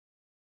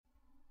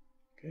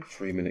Okay,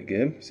 3-minute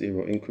game,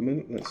 0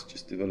 increment. Let's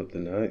just develop the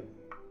knight.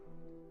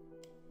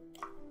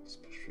 Let's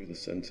push through the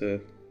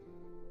centre.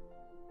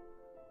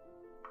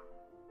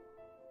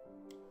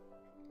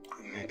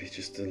 Maybe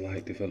just a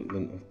light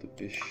development of the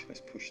bishop. Let's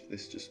push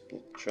this, just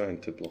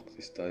trying to block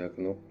this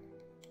diagonal.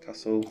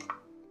 Castle.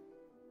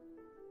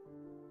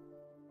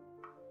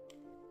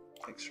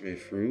 X-ray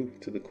through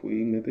to the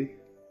queen, maybe.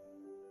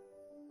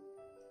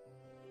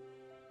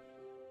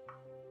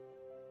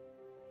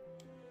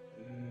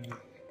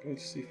 Going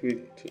to see if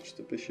we touch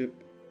the bishop.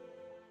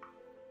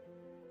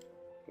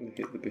 Going to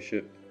hit the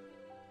bishop.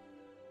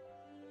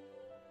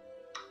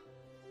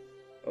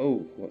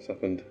 Oh, what's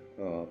happened?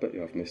 Oh, I bet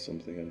you I've missed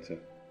something, haven't I?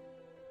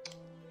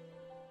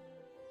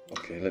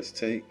 Okay, let's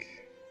take.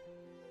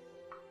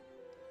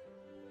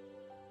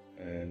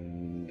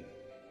 And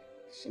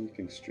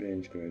something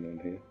strange going on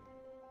here.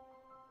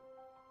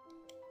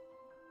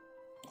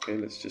 Okay,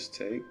 let's just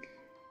take.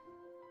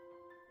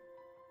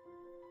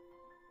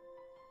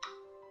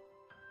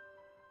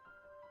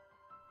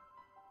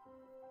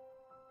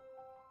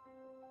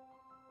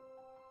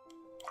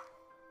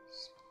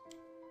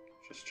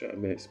 Just try to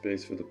make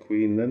space for the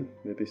queen then.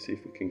 Maybe see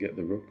if we can get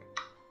the rook.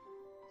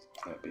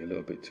 Might be a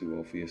little bit too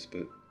obvious,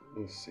 but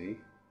we'll see.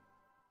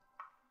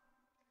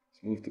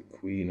 Let's move the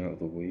queen out of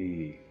the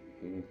way.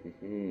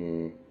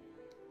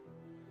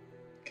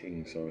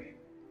 King, sorry.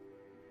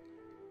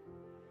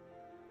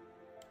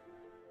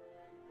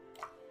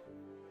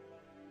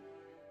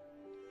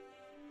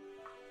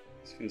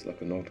 This feels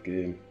like an odd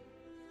game.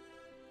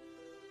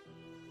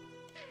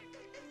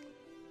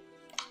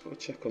 Let's put a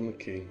check on the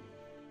king.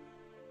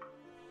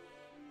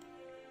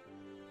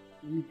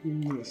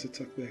 Let's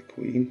attack their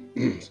queen.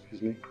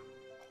 Excuse me.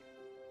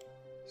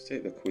 Let's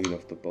take the queen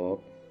off the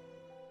board.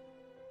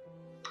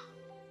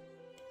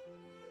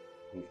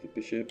 Move the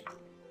bishop.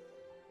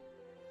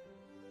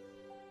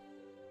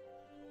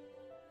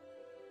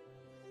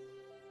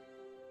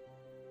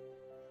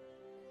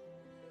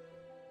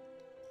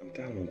 I'm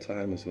down on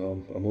time as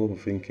well. I'm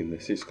overthinking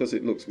this. It's because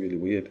it looks really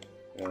weird.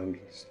 And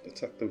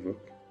attack the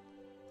rook.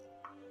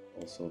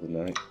 Also the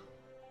knight.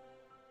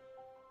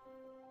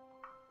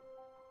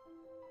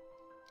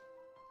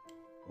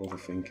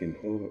 Overthinking,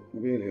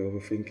 really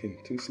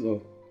overthinking, too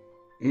slow.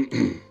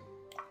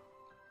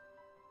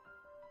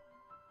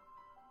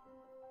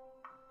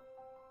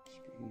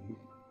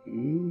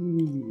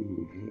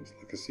 Ooh, looks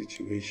like a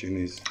situation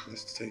is,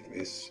 let's take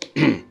this.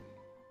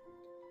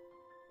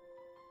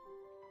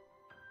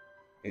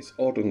 It's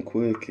odd and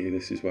quirky,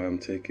 this is why I'm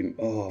taking,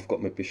 oh, I've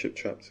got my bishop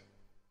trapped.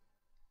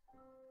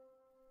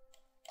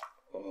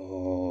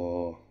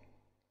 Oh.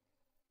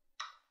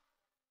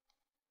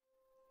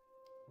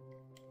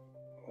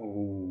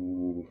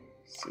 Oh,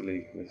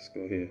 silly. Let's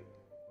go here.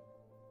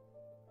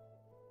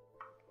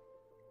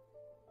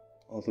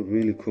 Oh, they're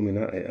really coming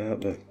at it,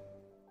 aren't they?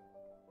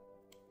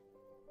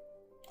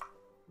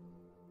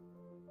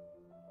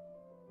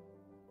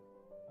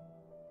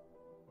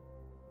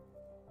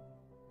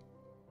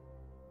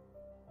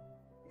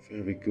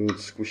 Very good,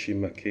 squishing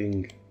my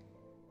king.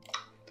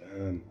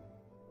 Damn.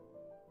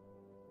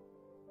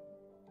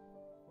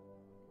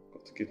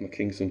 Give my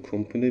king some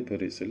company,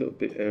 but it's a little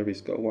bit airy.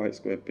 He's got a white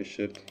square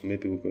bishop.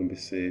 Maybe we're going to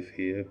be safe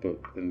here, but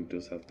then he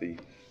does have the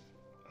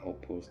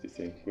outposty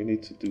thing. We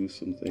need to do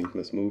something.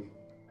 Let's move.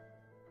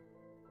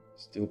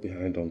 Still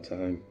behind on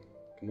time.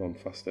 Come on,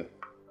 faster.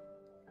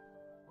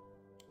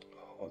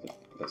 Oh,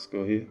 let's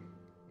go here.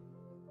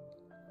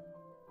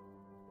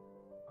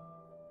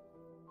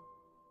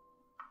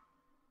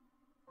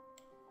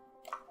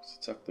 Let's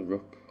attack the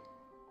rook.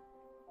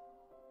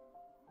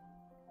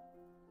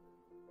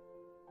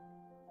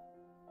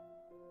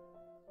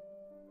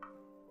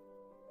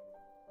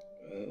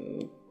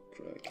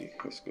 Crikey.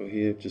 Let's go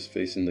here, just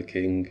facing the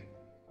king.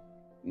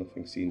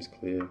 Nothing seems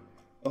clear.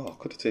 Oh, I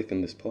could have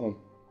taken this pawn.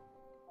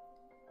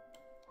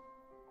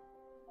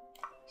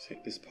 Let's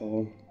hit this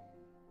pawn.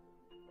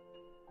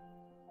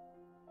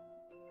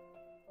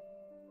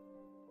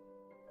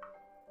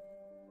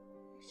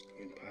 It's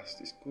going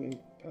past, it's going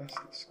past.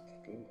 Let's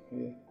go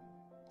here.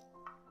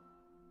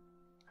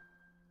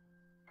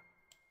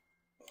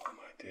 Oh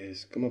my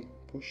days, come on,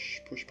 push,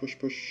 push, push,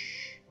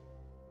 push.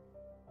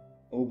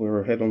 Oh,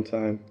 we're ahead on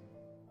time.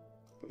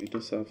 But he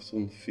does have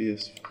some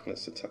fierce.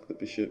 Let's attack the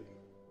bishop.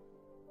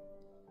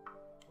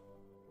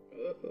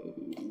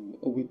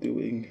 What are we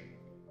doing?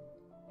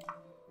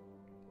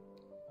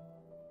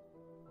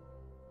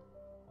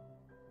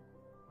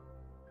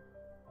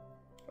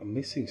 I'm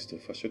missing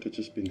stuff. I should have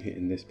just been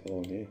hitting this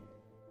pawn here.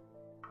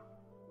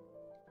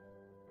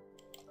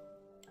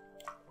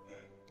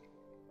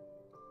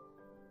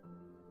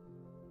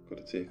 Could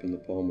have taken the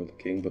pawn with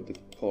the king, but the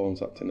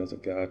pawn's acting as a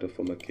guarder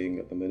for my king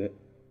at the minute.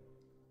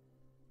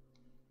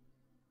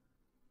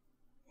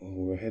 Oh,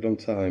 we're ahead on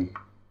time.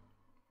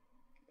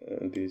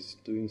 And he's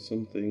doing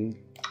something.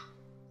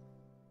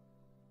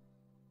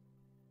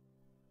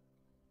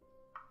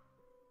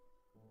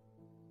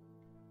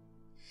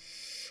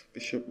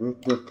 Bishop, rook,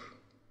 rook.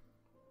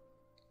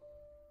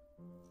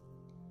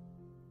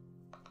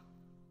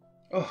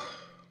 Oh,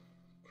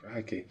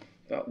 crikey.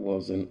 That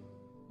wasn't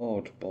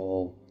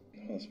Oddball.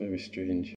 That's very strange.